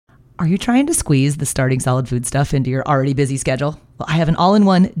Are you trying to squeeze the starting solid food stuff into your already busy schedule? Well, I have an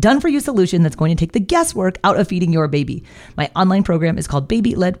all-in-one, done-for-you solution that's going to take the guesswork out of feeding your baby. My online program is called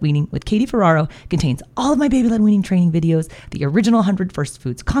Baby-Led Weaning with Katie Ferraro. It contains all of my baby-led weaning training videos, the original 100 First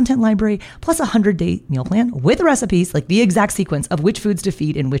Foods content library, plus a 100-day meal plan with recipes, like the exact sequence of which foods to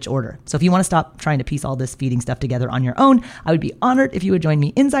feed in which order. So if you want to stop trying to piece all this feeding stuff together on your own, I would be honored if you would join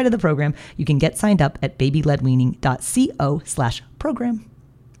me inside of the program. You can get signed up at babyledweaning.co/program.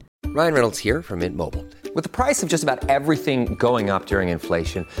 Ryan Reynolds here from Mint Mobile. With the price of just about everything going up during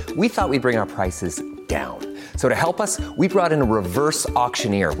inflation, we thought we'd bring our prices down. So to help us, we brought in a reverse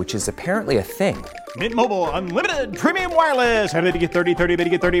auctioneer, which is apparently a thing. Mint Mobile Unlimited Premium Wireless. How to get 30, 30, bit to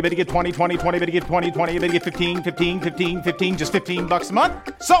get 30, bit to get 20, 20, 20, bit to get 20, 20, bit to get 15, 15, 15, 15, just $15 a month?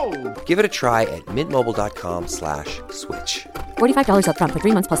 Sold! Give it a try at mintmobile.com/switch. $45 up front for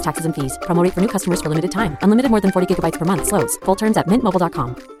 3 months plus taxes and fees. Promo rate for new customers for limited time. Unlimited more than 40 gigabytes per month. Slows full terms at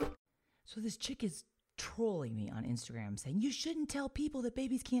mintmobile.com. So this chick is trolling me on Instagram saying, you shouldn't tell people that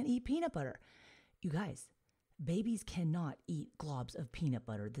babies can't eat peanut butter. You guys, babies cannot eat globs of peanut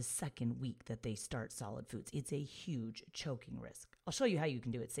butter the second week that they start solid foods. It's a huge choking risk. I'll show you how you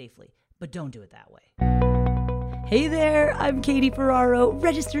can do it safely, but don't do it that way. Hey there, I'm Katie Ferraro,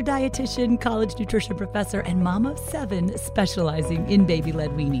 registered dietitian, college nutrition professor, and mom of 7 specializing in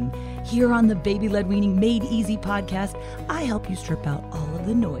baby-led weaning. Here on the Baby-Led Weaning Made Easy podcast, I help you strip out all of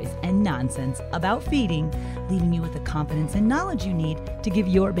the noise and nonsense about feeding, leaving you with the confidence and knowledge you need to give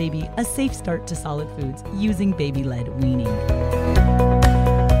your baby a safe start to solid foods using baby-led weaning.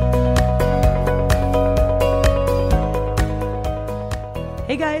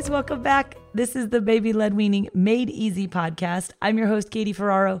 Hey guys, welcome back. This is the Baby-Led Weaning Made Easy podcast. I'm your host, Katie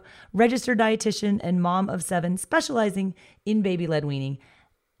Ferraro, registered dietitian and mom of 7, specializing in baby-led weaning.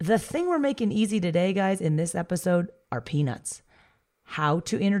 The thing we're making easy today, guys, in this episode are peanuts. How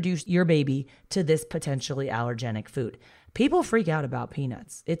to introduce your baby to this potentially allergenic food. People freak out about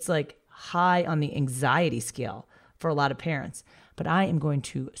peanuts. It's like high on the anxiety scale for a lot of parents. But I am going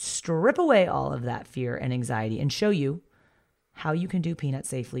to strip away all of that fear and anxiety and show you how you can do peanuts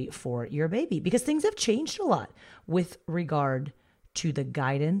safely for your baby, because things have changed a lot with regard to the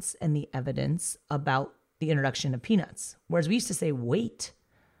guidance and the evidence about the introduction of peanuts. Whereas we used to say, wait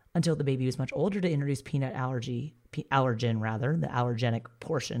until the baby was much older to introduce peanut allergen, the allergenic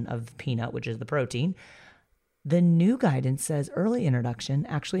portion of peanut, which is the protein. The new guidance says early introduction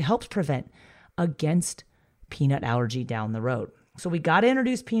actually helps prevent against peanut allergy down the road. So we got to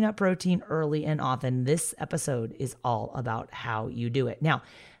introduce peanut protein early and often. This episode is all about how you do it. Now,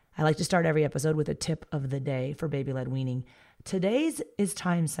 I like to start every episode with a tip of the day for baby-led weaning. Today's is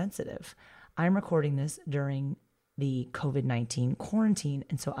time sensitive. I'm recording this during the COVID-19 quarantine,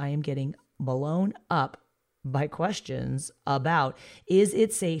 and so I am getting blown up by questions about, is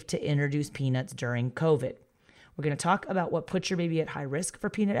it safe to introduce peanuts during COVID? We're going to talk about what puts your baby at high risk for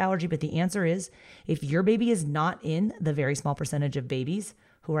peanut allergy, but the answer is, if your baby is not in the very small percentage of babies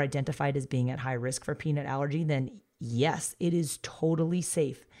who are identified as being at high risk for peanut allergy, then yes, it is totally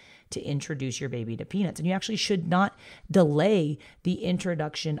safe to introduce your baby to peanuts. And you actually should not delay the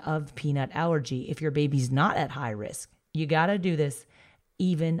introduction of peanut allergy if your baby's not at high risk. You got to do this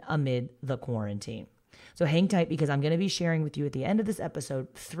even amid the quarantine. So hang tight, because I'm going to be sharing with you at the end of this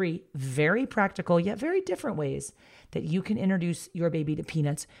episode 3 very practical yet very different ways that you can introduce your baby to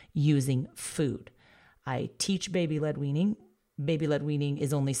peanuts using food. I teach baby-led weaning. Baby-led weaning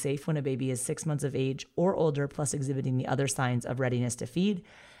is only safe when a baby is 6 months of age or older, plus exhibiting the other signs of readiness to feed.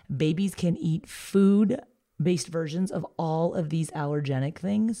 Babies can eat food-based versions of all of these allergenic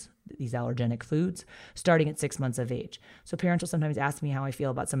things, these allergenic foods, starting at 6 months of age. So parents will sometimes ask me how I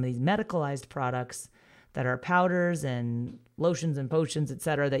feel about some of these medicalized products that are powders and lotions and potions, et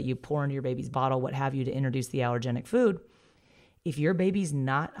cetera, that you pour into your baby's bottle, what have you, to introduce the allergenic food. If your baby's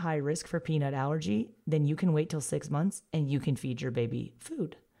not high risk for peanut allergy, then you can wait till 6 months and you can feed your baby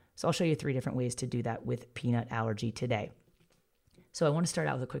food. So I'll show you 3 different ways to do that with peanut allergy today. So I want to start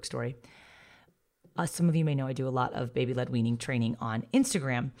out with a quick story. Some of you may know I do a lot of baby-led weaning training on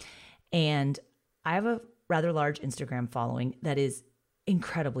Instagram, and I have a rather large Instagram following that is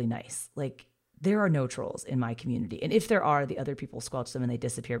incredibly nice. Like, there are no trolls in my community. And if there are, the other people squelch them and they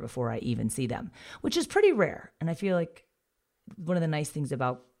disappear before I even see them, which is pretty rare. And I feel like one of the nice things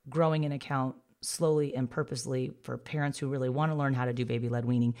about growing an account slowly and purposely for parents who really want to learn how to do baby-led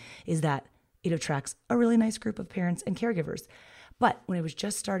weaning is that it attracts a really nice group of parents and caregivers. But when I was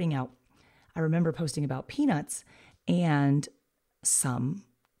just starting out, I remember posting about peanuts, and some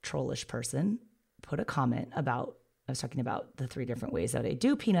trollish person put a comment about, I was talking about the 3 different ways that I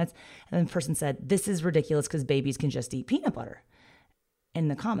do peanuts. And then the person said, this is ridiculous because babies can just eat peanut butter. in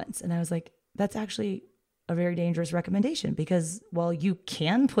the comments. And I was like, that's actually a very dangerous recommendation because while you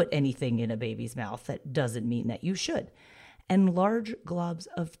can put anything in a baby's mouth, that doesn't mean that you should. And large globs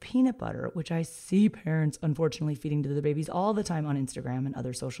of peanut butter, which I see parents unfortunately feeding to their babies all the time on Instagram and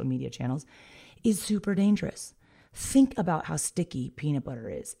other social media channels, is super dangerous. Think about how sticky peanut butter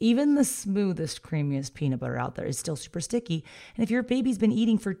is. Even the smoothest, creamiest peanut butter out there is still super sticky. And if your baby's been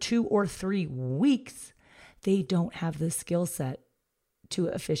eating for 2 or 3 weeks, they don't have the skill set to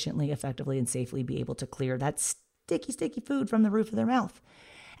efficiently, effectively, and safely be able to clear that sticky food from the roof of their mouth.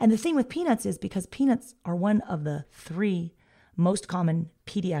 And the thing with peanuts is because peanuts are one of the 3 most common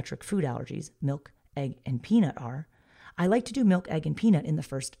pediatric food allergies, milk, egg, and peanut are, I like to do milk, egg, and peanut in the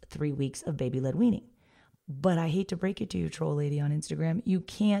first 3 weeks of baby-led weaning. But I hate to break it to you, troll lady on Instagram, you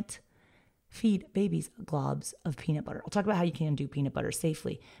can't feed babies globs of peanut butter. I'll talk about how you can do peanut butter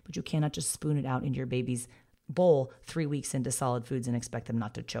safely, but you cannot just spoon it out into your baby's bowl 3 weeks into solid foods and expect them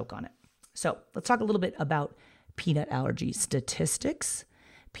not to choke on it. So let's talk a little bit about peanut allergy statistics.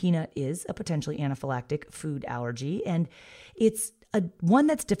 Peanut is a potentially anaphylactic food allergy, and it's one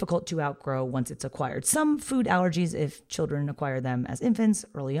that's difficult to outgrow once it's acquired. Some food allergies, if children acquire them as infants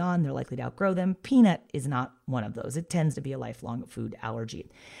early on, they're likely to outgrow them. Peanut is not one of those. It tends to be a lifelong food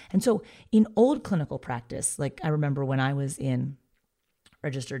allergy. And so in old clinical practice, like I remember when I was in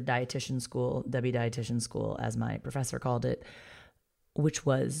registered dietitian school, Debbie dietitian school, as my professor called it, which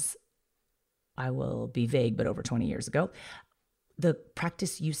was, I will be vague, but over 20 years ago, the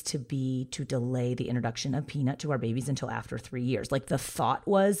practice used to be to delay the introduction of peanut to our babies until after 3 years. Like the thought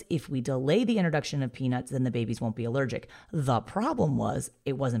was, if we delay the introduction of peanuts, then the babies won't be allergic. The problem was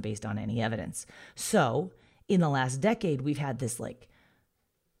it wasn't based on any evidence. So in the last decade, we've had this like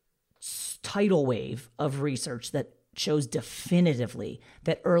tidal wave of research that shows definitively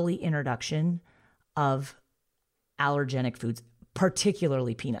that early introduction of allergenic foods,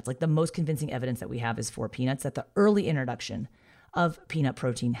 particularly peanuts, like the most convincing evidence that we have is for peanuts, that the early introduction of peanut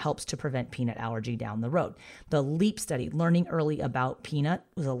protein helps to prevent peanut allergy down the road. The LEAP study, Learning Early About Peanut,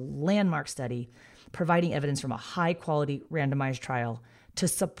 was a landmark study providing evidence from a high-quality randomized trial to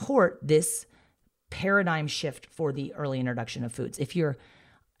support this paradigm shift for the early introduction of foods. If you're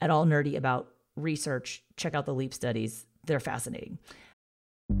at all nerdy about research, check out the LEAP studies. They're fascinating.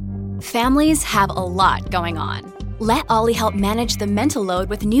 Families have a lot going on. Let Ollie help manage the mental load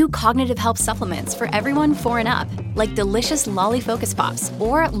with new cognitive health supplements for everyone 4 and up, like delicious Lolly Focus Pops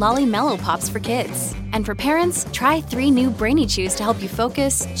or Lolly Mellow Pops for kids. And for parents, try 3 new Brainy Chews to help you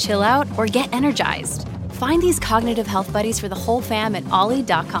focus, chill out, or get energized. Find these cognitive health buddies for the whole fam at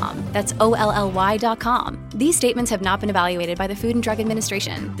ollie.com. That's OLLY.com. These statements have not been evaluated by the Food and Drug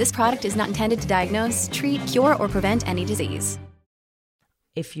Administration. This product is not intended to diagnose, treat, cure, or prevent any disease.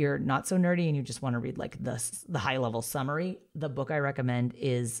 If you're not so nerdy and you just want to read like the high level summary, the book I recommend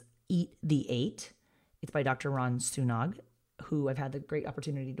is Eat the 8. It's by Dr. Ron Sunog, who I've had the great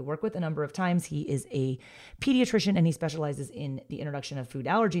opportunity to work with a number of times. He is a pediatrician and he specializes in the introduction of food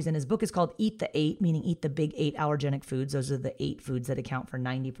allergies. And his book is called Eat the 8, meaning eat the big 8 allergenic foods. Those are the 8 foods that account for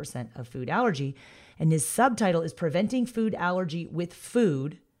 90% of food allergy. And his subtitle is Preventing Food Allergy with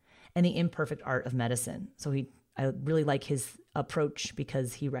Food and the Imperfect Art of Medicine. So I really like his approach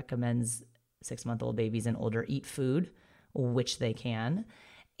because he recommends 6-month-old babies and older eat food, which they can.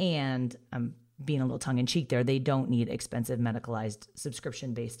 And I'm being a little tongue-in-cheek there. They don't need expensive medicalized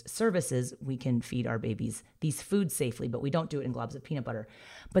subscription-based services. We can feed our babies these foods safely, but we don't do it in globs of peanut butter.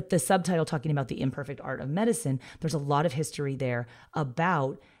 But the subtitle talking about the imperfect art of medicine, there's a lot of history there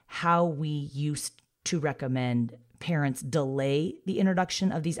about how we used to recommend parents delay the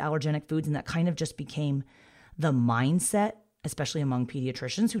introduction of these allergenic foods, and that kind of just became the mindset, especially among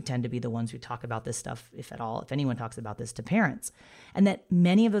pediatricians who tend to be the ones who talk about this stuff, if at all, if anyone talks about this to parents. And that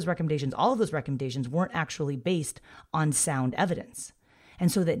many of those recommendations, all of those recommendations weren't actually based on sound evidence.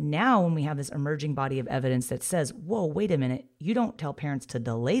 And so that now when we have this emerging body of evidence that says, whoa, wait a minute, you don't tell parents to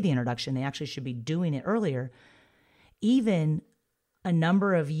delay the introduction, they actually should be doing it earlier. Even a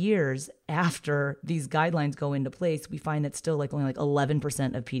number of years after these guidelines go into place, we find that still only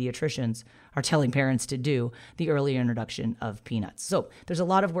 11% of pediatricians are telling parents to do the early introduction of peanuts. So there's a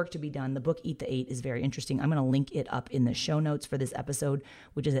lot of work to be done. The book Eat the 8 is very interesting. I'm going to link it up in the show notes for this episode,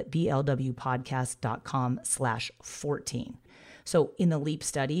 which is at blwpodcast.com/14. So in the LEAP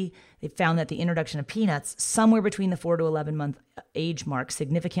study, they found that the introduction of peanuts somewhere between the 4 to 11 month age mark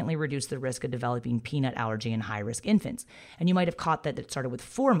significantly reduced the risk of developing peanut allergy in high-risk infants. And you might have caught that it started with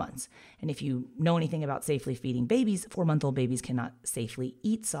 4 months. And if you know anything about safely feeding babies, 4-month-old babies cannot safely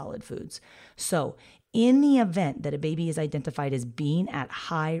eat solid foods. So in the event that a baby is identified as being at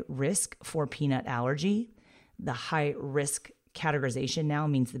high risk for peanut allergy, the high risk categorization now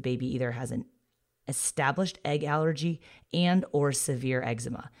means the baby either has an established egg allergy and or severe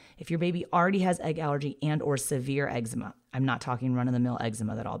eczema. If your baby already has egg allergy and or severe eczema, I'm not talking run-of-the-mill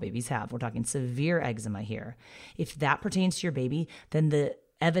eczema that all babies have. We're talking severe eczema here. If that pertains to your baby, then the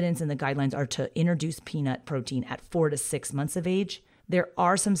evidence and the guidelines are to introduce peanut protein at 4 to 6 months of age. There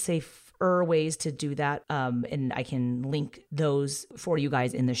are some safer ways to do that, and I can link those for you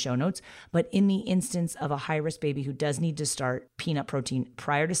guys in the show notes. But in the instance of a high-risk baby who does need to start peanut protein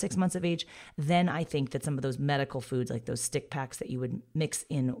prior to 6 months of age, then I think that some of those medical foods, like those stick packs that you would mix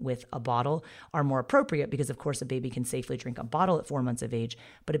in with a bottle, are more appropriate because, of course, a baby can safely drink a bottle at 4 months of age,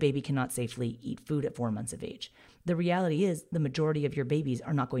 but a baby cannot safely eat food at 4 months of age. The reality is the majority of your babies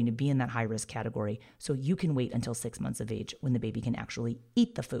are not going to be in that high-risk category, so you can wait until 6 months of age when the baby can actually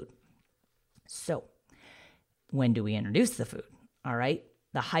eat the food. So when do we introduce the food? All right.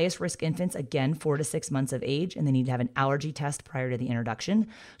 The highest risk infants, again, 4 to 6 months of age, and they need to have an allergy test prior to the introduction.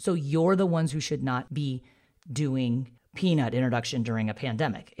 So you're the ones who should not be doing peanut introduction during a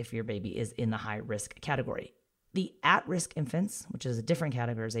pandemic if your baby is in the high risk category. The at-risk infants, which is a different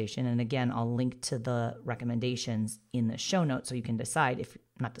categorization, and again, I'll link to the recommendations in the show notes so you can decide,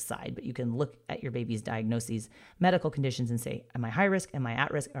 but you can look at your baby's diagnoses, medical conditions, and say, am I high risk, am I at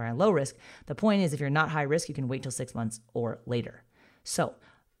risk, or am I low risk? The point is, if you're not high risk, you can wait till 6 months or later. So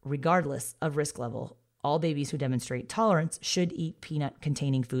regardless of risk level, all babies who demonstrate tolerance should eat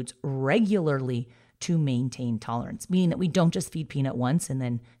peanut-containing foods regularly to maintain tolerance, meaning that we don't just feed peanut once and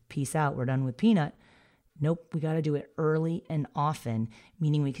then peace out, we're done with peanut. Nope, we got to do it early and often,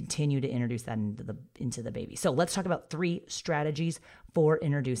 meaning we continue to introduce that into the baby. So let's talk about 3 strategies for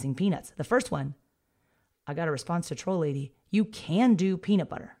introducing peanuts. The first one, I got a response to Troll Lady. You can do peanut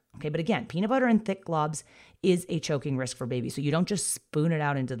butter. Okay, but again, peanut butter in thick globs is a choking risk for babies. So you don't just spoon it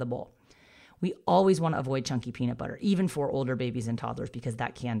out into the bowl. We always want to avoid chunky peanut butter, even for older babies and toddlers, because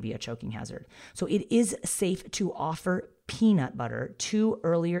that can be a choking hazard. So it is safe to offer peanut butter to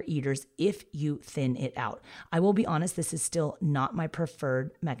earlier eaters if you thin it out. I will be honest, this is still not my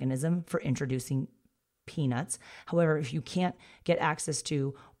preferred mechanism for introducing peanuts. However, if you can't get access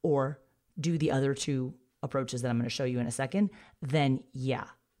to or do the other 2 approaches that I'm going to show you in a second, then yeah,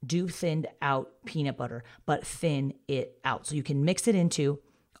 do thinned out peanut butter, but thin it out. So you can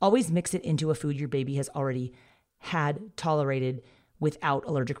always mix it into a food your baby has already had tolerated without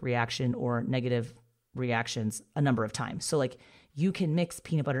allergic reaction or negative reactions a number of times. So like you can mix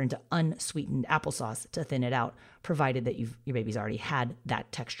peanut butter into unsweetened applesauce to thin it out, provided that your baby's already had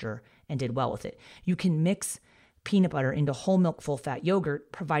that texture and did well with it. You can mix peanut butter into whole milk full fat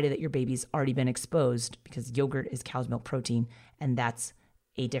yogurt, provided that your baby's already been exposed, because yogurt is cow's milk protein, and that's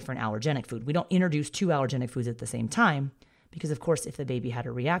a different allergenic food. We don't introduce 2 allergenic foods at the same time, because of course, if the baby had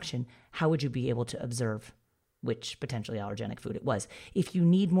a reaction, how would you be able to observe which potentially allergenic food it was? If you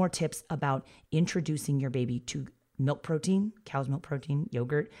need more tips about introducing your baby to milk protein, cow's milk protein,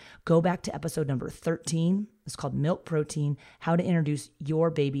 yogurt, go back to episode number 13. It's called Milk Protein, How to Introduce Your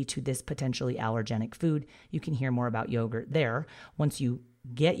Baby to This Potentially Allergenic Food. You can hear more about yogurt there. Once you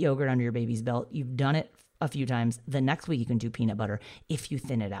get yogurt under your baby's belt, you've done it a few times, the next week you can do peanut butter if you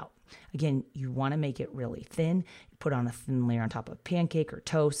thin it out. Again, you want to make it really thin. Put on a thin layer on top of pancake or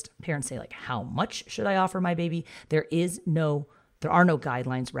toast. Parents say, like, how much should I offer my baby? There are no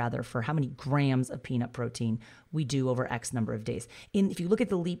guidelines, rather, for how many grams of peanut protein we do over X number of days. If you look at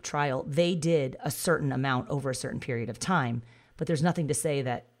the LEAP trial, they did a certain amount over a certain period of time, but there's nothing to say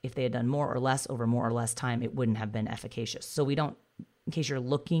that if they had done more or less over more or less time, it wouldn't have been efficacious. So we don't, in case you're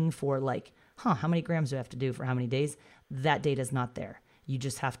looking for like, how many grams do I have to do for how many days? That data is not there. You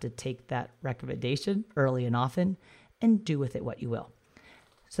just have to take that recommendation early and often and do with it what you will.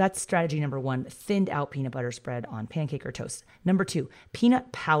 So that's strategy number 1, thinned out peanut butter spread on pancake or toast. Number 2,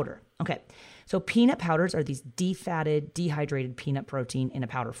 peanut powder. Okay, so peanut powders are these defatted, dehydrated peanut protein in a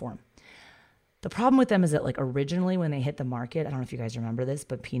powder form. The problem with them is that, like, originally when they hit the market, I don't know if you guys remember this,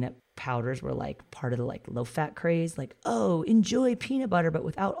 but peanut powders were like part of the like low fat craze. Like, oh, enjoy peanut butter, but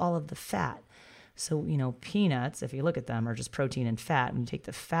without all of the fat. So, peanuts, if you look at them, are just protein and fat. When you take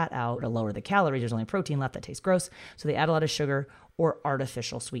the fat out to lower the calories, there's only protein left that tastes gross. So they add a lot of sugar or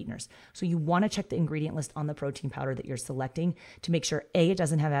artificial sweeteners. So you want to check the ingredient list on the protein powder that you're selecting to make sure A, it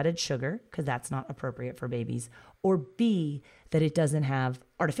doesn't have added sugar, because that's not appropriate for babies, or B, that it doesn't have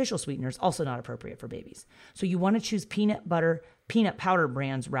artificial sweeteners, also not appropriate for babies. So you want to choose peanut powder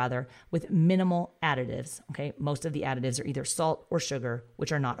brands rather, with minimal additives. Okay, most of the additives are either salt or sugar,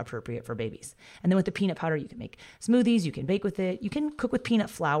 which are not appropriate for babies. And then with the peanut powder, you can make smoothies, you can bake with it, you can cook with peanut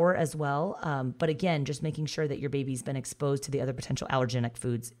flour as well. But again, just making sure that your baby's been exposed to the other potential allergenic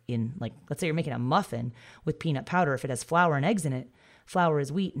foods in, like, let's say you're making a muffin with peanut powder. If it has flour and eggs in it, flour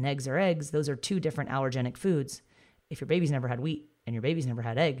is wheat and eggs are eggs. Those are two different allergenic foods. If your baby's never had wheat and your baby's never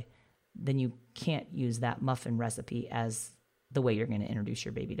had egg, then you can't use that muffin recipe as the way you're going to introduce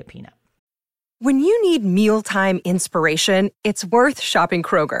your baby to peanut. When you need mealtime inspiration, it's worth shopping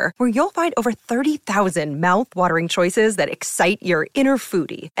Kroger, where you'll find over 30,000 mouth-watering choices that excite your inner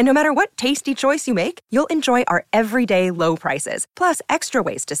foodie. And no matter what tasty choice you make, you'll enjoy our everyday low prices, plus extra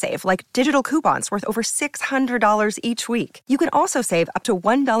ways to save, like digital coupons worth over $600 each week. You can also save up to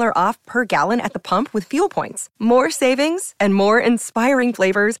 $1 off per gallon at the pump with fuel points. More savings and more inspiring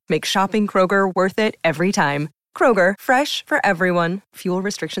flavors make shopping Kroger worth it every time. Kroger, fresh for everyone. Fuel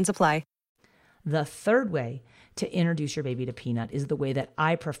restrictions apply. The third way to introduce your baby to peanut is the way that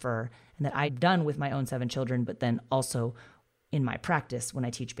I prefer and that I've done with my own 7 children, but then also in my practice when I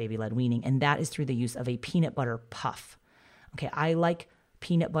teach baby-led weaning, and that is through the use of a peanut butter puff. Okay, I like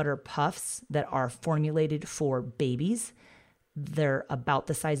peanut butter puffs that are formulated for babies. They're about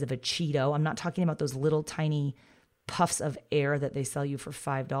the size of a Cheeto. I'm not talking about those little tiny puffs of air that they sell you for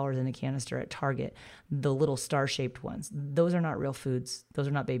 $5 in a canister at Target, the little star-shaped ones. Those are not real foods. Those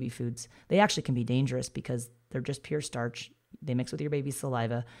are not baby foods. They actually can be dangerous because they're just pure starch. They mix with your baby's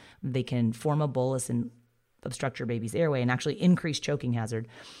saliva. They can form a bolus and obstruct your baby's airway and actually increase choking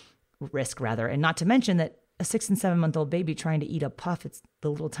risk. And not to mention that a 6 and 7 month old baby trying to eat a puff, it's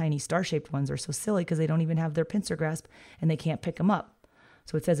the little tiny star-shaped ones are so silly because they don't even have their pincer grasp and they can't pick them up.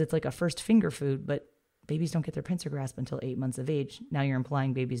 So it says it's like a first finger food, but babies don't get their pincer grasp until 8 months of age. Now you're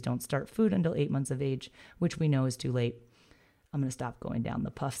implying babies don't start food until 8 months of age, which we know is too late. I'm going to stop going down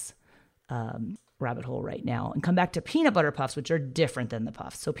the puffs rabbit hole right now and come back to peanut butter puffs, which are different than the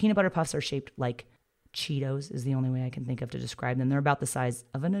puffs. So peanut butter puffs are shaped like Cheetos is the only way I can think of to describe them. They're about the size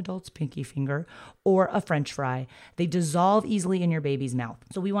of an adult's pinky finger or a French fry. They dissolve easily in your baby's mouth.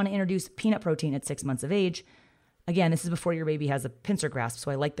 So we want to introduce peanut protein at 6 months of age. Again, this is before your baby has a pincer grasp, so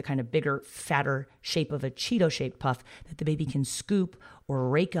I like the kind of bigger, fatter shape of a Cheeto-shaped puff that the baby can scoop or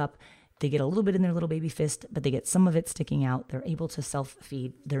rake up. They get a little bit in their little baby fist, but they get some of it sticking out. They're able to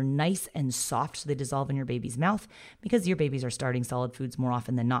self-feed. They're nice and soft, so they dissolve in your baby's mouth because your babies are starting solid foods more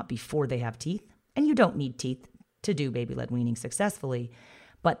often than not before they have teeth. And you don't need teeth to do baby-led weaning successfully.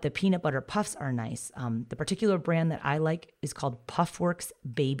 But the peanut butter puffs are nice. The particular brand that I like is called Puffworks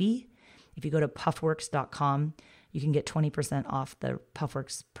Baby. If you go to puffworks.com, you can get 20% off the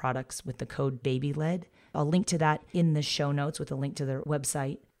Puffworks products with the code BABYLED. I'll link to that in the show notes with a link to their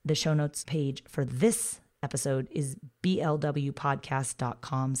website. The show notes page for this episode is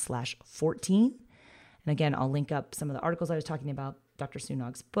blwpodcast.com/14. And again, I'll link up some of the articles I was talking about, Dr.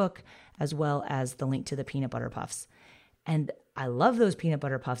 Sunog's book, as well as the link to the peanut butter puffs. And I love those peanut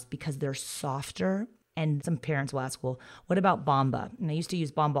butter puffs because they're softer. And some parents will ask, well, what about Bomba? And I used to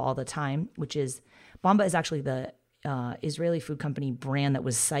use Bomba all the time, Bomba is actually the Israeli food company brand that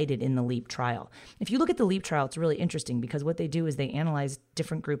was cited in the LEAP trial. If you look at the LEAP trial, it's really interesting because what they do is they analyze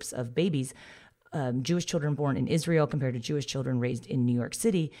different groups of babies, Jewish children born in Israel compared to Jewish children raised in New York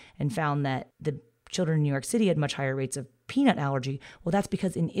City, and found that the children in New York City had much higher rates of peanut allergy. Well, that's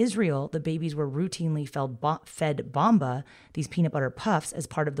because in Israel, the babies were routinely fed Bomba, these peanut butter puffs, as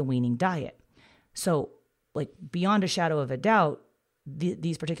part of the weaning diet. So, like, beyond a shadow of a doubt,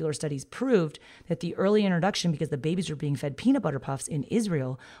 these particular studies proved that the early introduction, because the babies were being fed peanut butter puffs in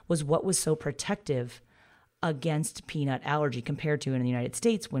Israel, was what was so protective against peanut allergy compared to in the United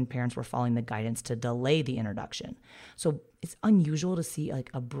States when parents were following the guidance to delay the introduction. So it's unusual to see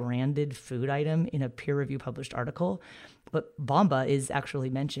like a branded food item in a peer-reviewed published article, but Bomba is actually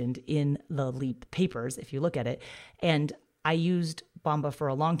mentioned in the LEAP papers if you look at it. And I used Bomba for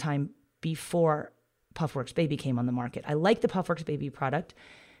a long time before Puffworks Baby came on the market. I like the Puffworks Baby product.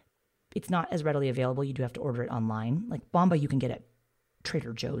 It's not as readily available. You do have to order it online. Like Bomba, you can get at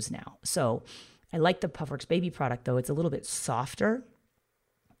Trader Joe's now. So I like the Puffworks Baby product, though. It's a little bit softer.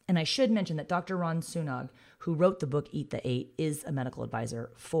 And I should mention that Dr. Ron Sunog, who wrote the book Eat the 8, is a medical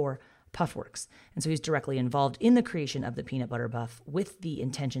advisor for Puffworks. And so he's directly involved in the creation of the peanut butter puff with the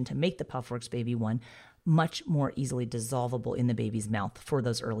intention to make the Puffworks Baby one much more easily dissolvable in the baby's mouth for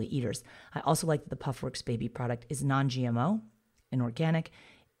those early eaters. I also like that the Puffworks Baby product is non-GMO and organic.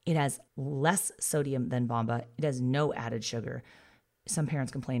 It has less sodium than Bomba. It has no added sugar. Some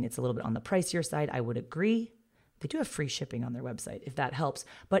parents complain it's a little bit on the pricier side. I would agree. They do have free shipping on their website, if that helps.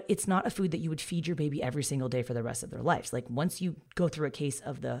 But it's not a food that you would feed your baby every single day for the rest of their lives. Like once you go through a case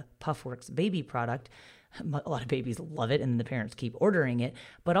of the Puffworks Baby product, a lot of babies love it and the parents keep ordering it.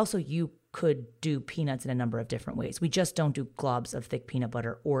 But also you could do peanuts in a number of different ways. We just don't do globs of thick peanut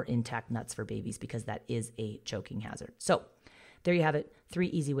butter or intact nuts for babies because that is a choking hazard. So there you have it. 3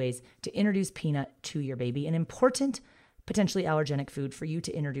 easy ways to introduce peanut to your baby. An important, potentially allergenic food for you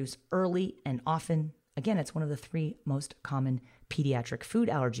to introduce early and often. Again, it's one of the 3 most common pediatric food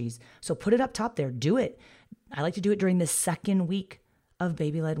allergies. So put it up top there. Do it. I like to do it during the 2nd week of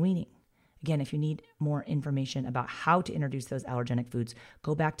baby-led weaning. Again, if you need more information about how to introduce those allergenic foods,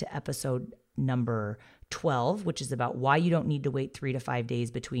 go back to episode number 12, which is about why you don't need to wait 3 to 5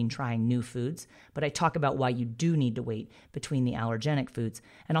 days between trying new foods. But I talk about why you do need to wait between the allergenic foods.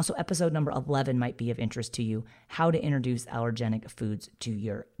 And also episode number 11 might be of interest to you, how to introduce allergenic foods to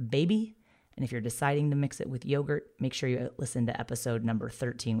your baby. And if you're deciding to mix it with yogurt, make sure you listen to episode number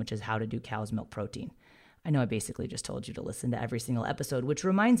 13, which is how to do cow's milk protein. I know I basically just told you to listen to every single episode, which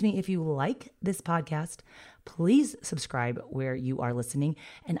reminds me, if you like this podcast, please subscribe where you are listening.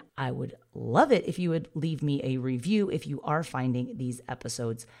 And I would love it if you would leave me a review if you are finding these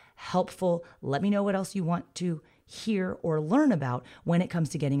episodes helpful. Let me know what else you want to hear or learn about when it comes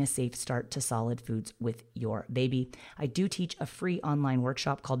to getting a safe start to solid foods with your baby. I do teach a free online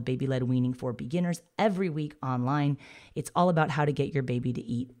workshop called Baby-Led Weaning for Beginners every week online. It's all about how to get your baby to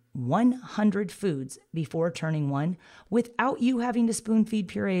eat 100 foods before turning 1 without you having to spoon feed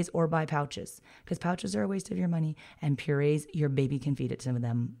purees or buy pouches, because pouches are a waste of your money, and purees, your baby can feed it to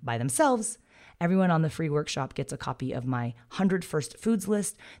them by themselves. Everyone on the free workshop gets a copy of my 100 First Foods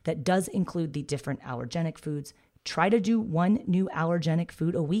list that does include the different allergenic foods. Try to do 1 new allergenic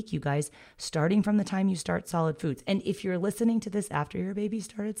food a week, you guys, starting from the time you start solid foods. And if you're listening to this after your baby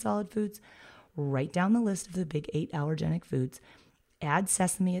started solid foods, write down the list of the big 8 allergenic foods. Add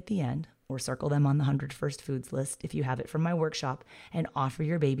sesame at the end, or circle them on the 100 First Foods list if you have it from my workshop, and offer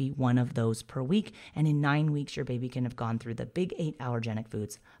your baby 1 of those per week. And in 9 weeks, your baby can have gone through the big 8 allergenic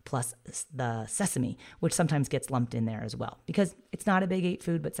foods plus the sesame, which sometimes gets lumped in there as well, because it's not a big 8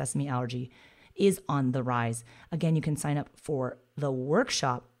 food, but sesame allergy is on the rise. Again, you can sign up for the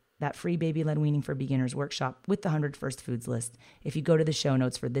workshop, that free Baby-Led Weaning for Beginners workshop with the 100 First Foods list, if you go to the show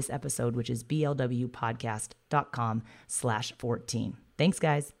notes for this episode, which is blwpodcast.com/14. Thanks,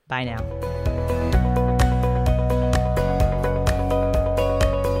 guys. Bye now.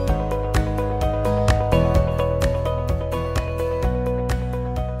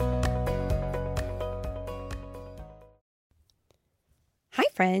 Hi,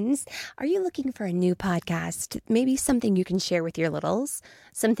 friends. Are you looking for a new podcast? Maybe something you can share with your littles?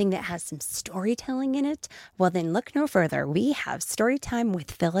 Something that has some storytelling in it? Well, then look no further. We have Storytime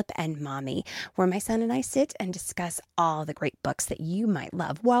with Philip and Mommy, where my son and I sit and discuss all the great books that you might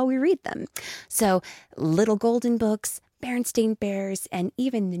love while we read them. So, Little Golden Books, Berenstain Bears, and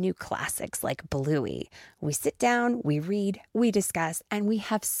even the new classics like Bluey. We sit down, we read, we discuss, and we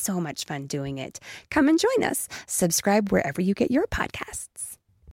have so much fun doing it. Come and join us. Subscribe wherever you get your podcasts.